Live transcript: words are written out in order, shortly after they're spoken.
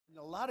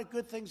lot of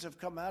good things have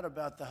come out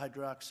about the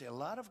hydroxy. A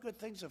lot of good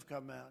things have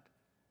come out.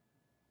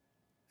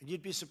 And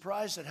you'd be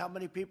surprised at how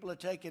many people are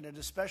taking it,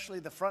 especially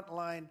the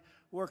frontline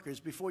workers,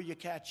 before you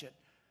catch it.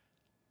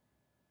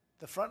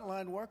 The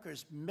frontline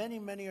workers, many,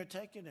 many are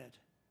taking it.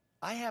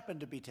 I happen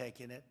to be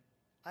taking it.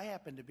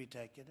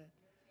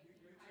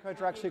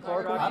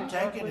 Hydroxychloroquine? I'm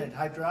taking it,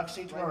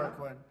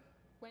 hydroxychloroquine.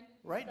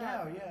 Right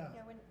now, yeah.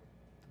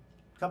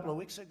 A couple of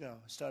weeks ago,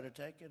 I started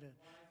taking it.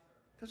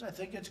 Because I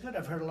think it's good.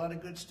 I've heard a lot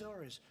of good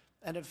stories.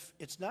 And if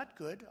it's not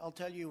good, I'll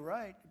tell you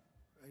right,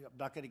 I'm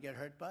not going to get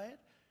hurt by it.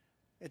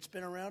 It's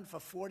been around for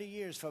 40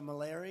 years for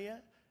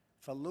malaria,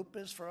 for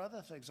lupus, for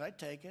other things. I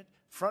take it.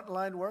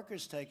 Frontline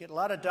workers take it. A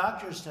lot of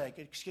doctors take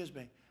it. Excuse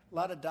me. A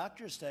lot of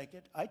doctors take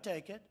it. I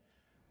take it.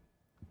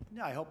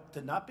 Now, I hope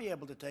to not be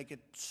able to take it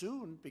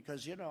soon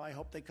because, you know, I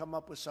hope they come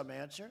up with some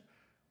answer.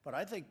 But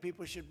I think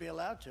people should be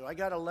allowed to. I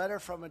got a letter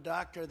from a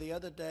doctor the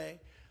other day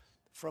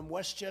from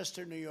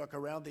Westchester, New York,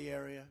 around the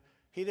area.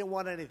 He didn't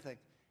want anything.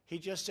 He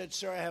just said,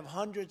 sir, I have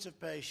hundreds of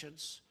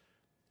patients,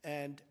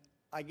 and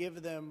I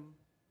give them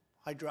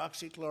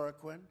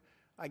hydroxychloroquine.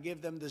 I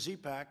give them the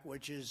Z-Pak,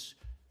 which is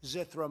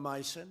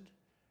zithromycin,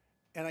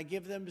 and I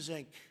give them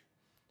zinc.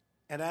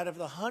 And out of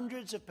the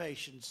hundreds of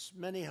patients,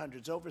 many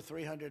hundreds, over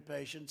 300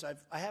 patients,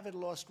 I haven't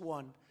lost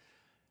one.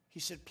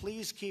 He said,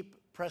 please keep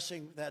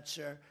pressing that,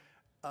 sir.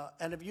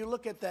 And if you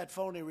look at that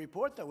phony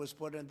report that was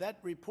put in, that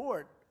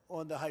report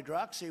on the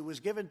hydroxy was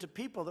given to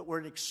people that were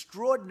in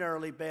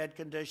extraordinarily bad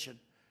condition.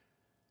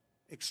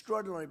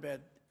 Extraordinarily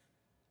bad.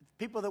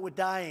 People that were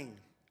dying.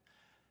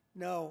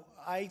 No,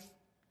 I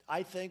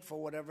think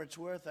for whatever it's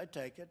worth, I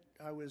take it.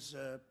 I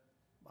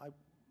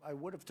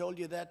would have told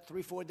you that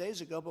 3-4 days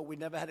ago, but we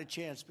never had a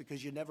chance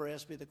because you never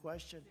asked me the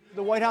question. Did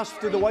the White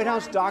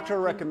House doctor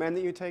recommend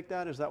that you take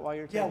that? Is that why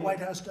you're taking it? Yeah, White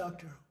House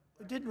doctor.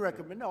 Didn't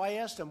recommend. No, I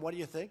asked him, what do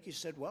you think? He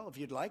said, well, if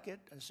you'd like it.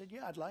 I said,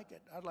 yeah, I'd like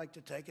it. I'd like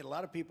to take it. A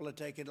lot of people are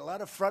taking it. A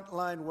lot of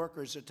frontline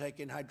workers are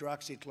taking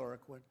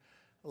hydroxychloroquine.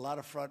 A lot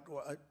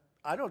of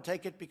I don't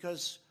take it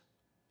because,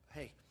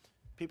 hey,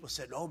 people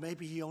said, oh,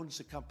 maybe he owns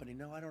the company.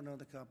 No, I don't own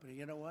the company.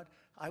 You know what?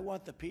 I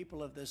want the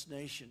people of this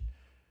nation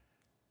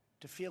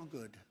to feel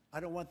good. I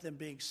don't want them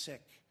being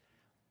sick.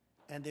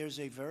 And there's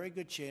a very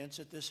good chance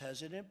that this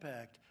has an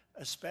impact,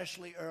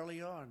 especially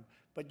early on.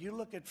 But you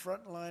look at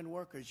frontline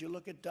workers, you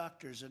look at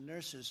doctors and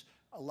nurses,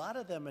 a lot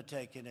of them are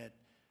taking it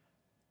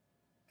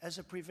as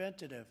a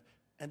preventative.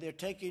 And they're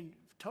taking,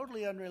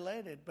 totally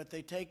unrelated, but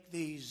they take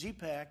the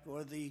Z-Pak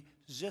or the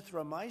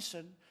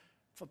zithromycin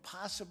for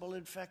possible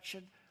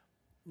infection.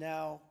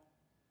 Now,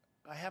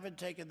 I haven't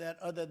taken that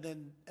other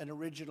than an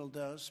original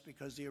dose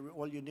because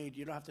all you need,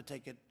 you don't have to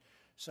take it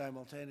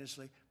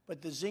simultaneously.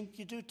 But the zinc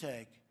you do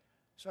take.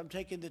 So I'm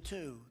taking the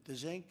two, the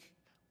zinc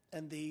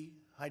and the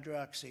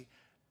hydroxy.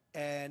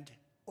 And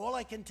all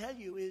I can tell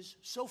you is,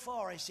 so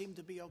far, I seem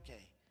to be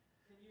okay.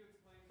 Can you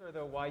explain, sir,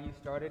 though, why you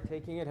started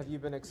taking it? Have you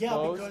been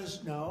exposed? Yeah,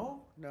 because,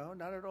 no,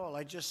 not at all.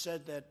 I just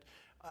said that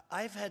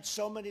I've had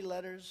so many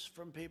letters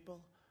from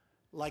people,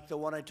 like the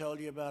one I told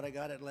you about. I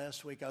got it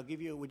last week. I'll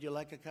give you, would you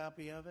like a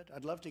copy of it?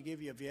 I'd love to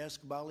give you, if you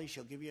ask Molly,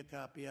 she'll give you a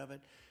copy of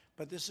it.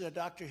 But this is a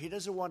doctor, he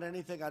doesn't want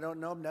anything. I don't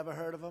know him, never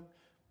heard of him.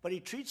 But he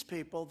treats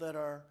people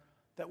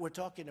that we're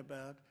talking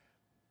about.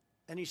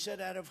 And he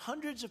said out of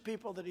hundreds of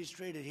people that he's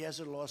treated, he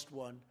hasn't lost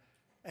one.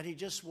 And he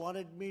just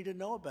wanted me to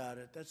know about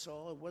it. That's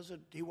all.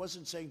 He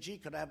wasn't saying, gee,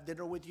 could I have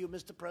dinner with you,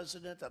 Mr.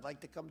 President? I'd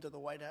like to come to the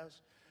White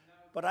House.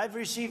 But I've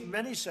received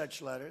many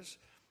such letters.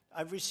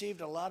 I've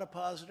received a lot of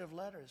positive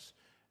letters.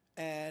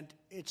 And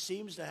it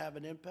seems to have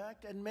an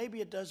impact. And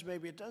maybe it does,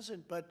 maybe it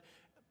doesn't. But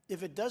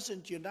if it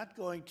doesn't, you're not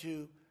going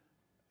to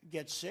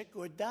get sick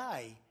or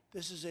die.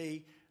 This is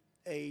a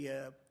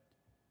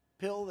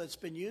pill that's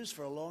been used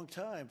for a long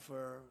time,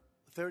 for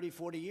 30,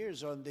 40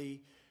 years on the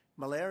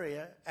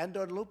malaria and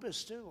on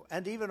lupus too,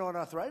 and even on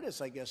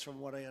arthritis, I guess, from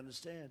what I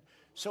understand.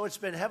 So it's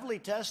been heavily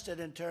tested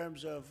in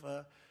terms of,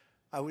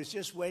 I was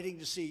just waiting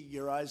to see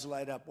your eyes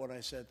light up when I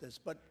said this,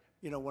 but,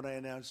 you know, when I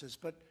announced this.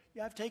 But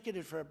yeah, I've taken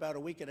it for about a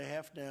week and a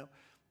half now,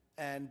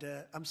 and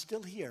I'm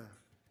still here.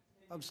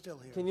 I'm still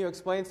here. Can you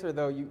explain, sir,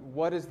 though,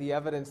 what is the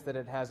evidence that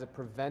it has a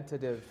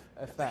preventative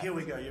effect? Here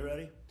we go. You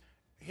ready?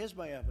 Here's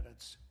my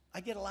evidence. I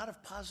get a lot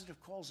of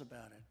positive calls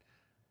about it.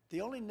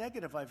 The only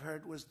negative I've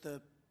heard was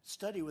the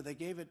study where they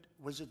gave it,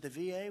 was it the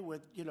VA,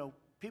 with, you know,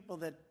 people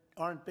that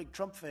aren't big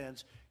Trump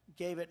fans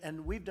gave it,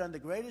 and we've done the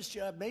greatest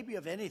job maybe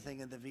of anything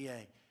in the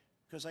VA,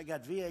 because I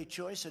got VA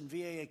choice and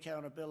VA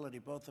accountability,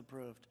 both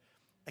approved.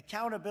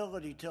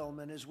 Accountability,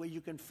 Tillman, is where you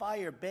can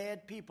fire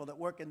bad people that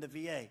work in the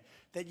VA,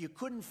 that you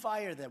couldn't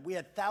fire them. We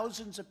had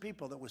thousands of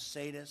people that were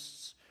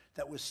sadists,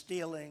 that were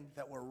stealing,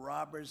 that were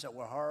robbers, that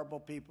were horrible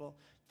people.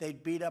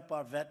 They'd beat up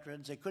our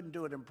veterans. They couldn't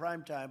do it in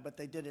prime time, but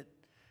they did it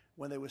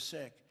when they were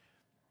sick.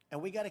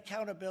 And we got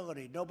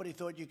accountability. Nobody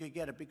thought you could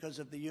get it because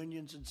of the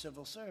unions and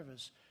civil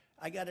service.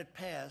 I got it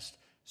passed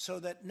so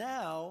that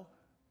now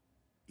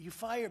you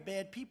fire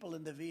bad people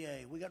in the VA.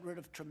 We got rid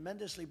of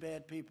tremendously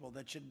bad people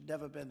that should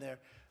never been there.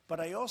 But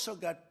I also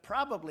got,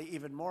 probably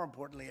even more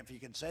importantly, if you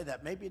can say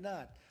that, maybe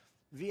not,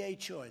 VA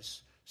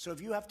choice. So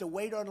if you have to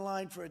wait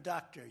online for a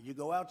doctor, you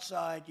go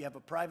outside, you have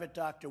a private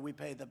doctor, we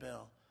pay the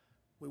bill.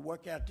 We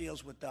work out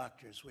deals with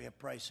doctors. We have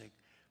pricing.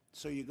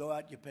 So you go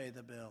out, you pay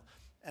the bill.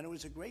 And it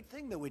was a great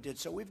thing that we did.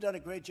 So we've done a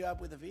great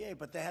job with the VA,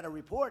 but they had a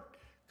report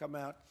come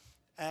out,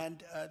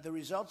 and the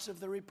results of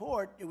the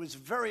report, it was a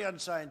very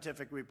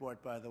unscientific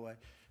report, by the way,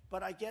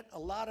 but I get a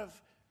lot of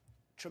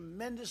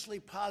tremendously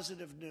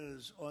positive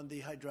news on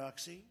the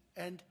hydroxy,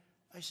 and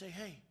I say,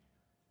 hey,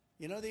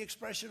 you know the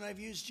expression I've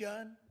used,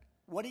 John?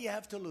 What do you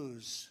have to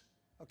lose?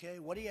 Okay,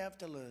 what do you have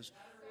to lose?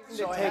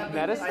 So I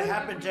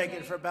have been taking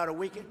it for about a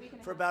week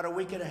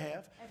and a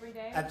half. Every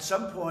day? At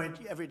some point,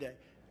 every day.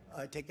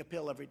 I take a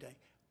pill every day.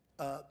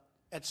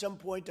 At some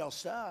point, I'll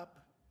stop.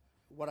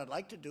 What I'd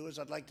like to do is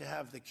I'd like to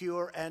have the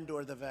cure and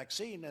or the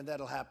vaccine, and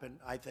that'll happen,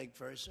 I think,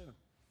 very soon. And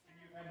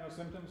you've had no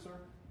symptoms, sir?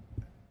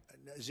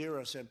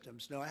 Zero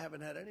symptoms. No, I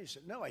haven't had any.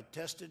 No, I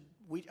tested.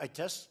 I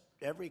test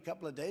every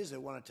couple of days. They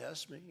want to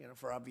test me,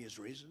 for obvious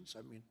reasons.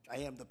 I mean, I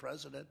am the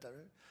president,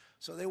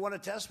 so they want to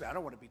test me. I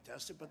don't want to be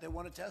tested, but they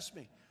want to test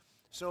me.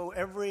 So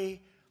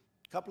every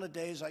couple of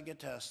days I get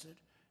tested,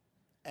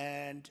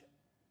 and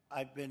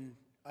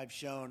I've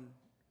shown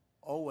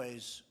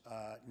always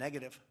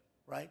negative,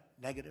 right?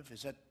 Negative.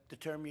 Is that the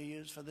term you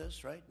use for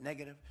this, right?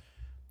 Negative.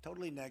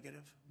 Totally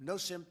negative. No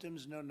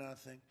symptoms, no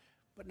nothing.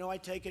 But no, I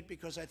take it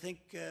because I think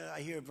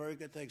I hear very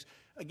good things.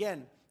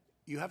 Again,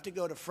 you have to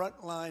go to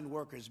frontline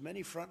workers.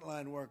 Many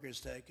frontline workers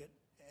take it,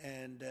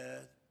 and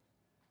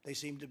they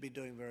seem to be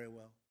doing very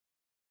well.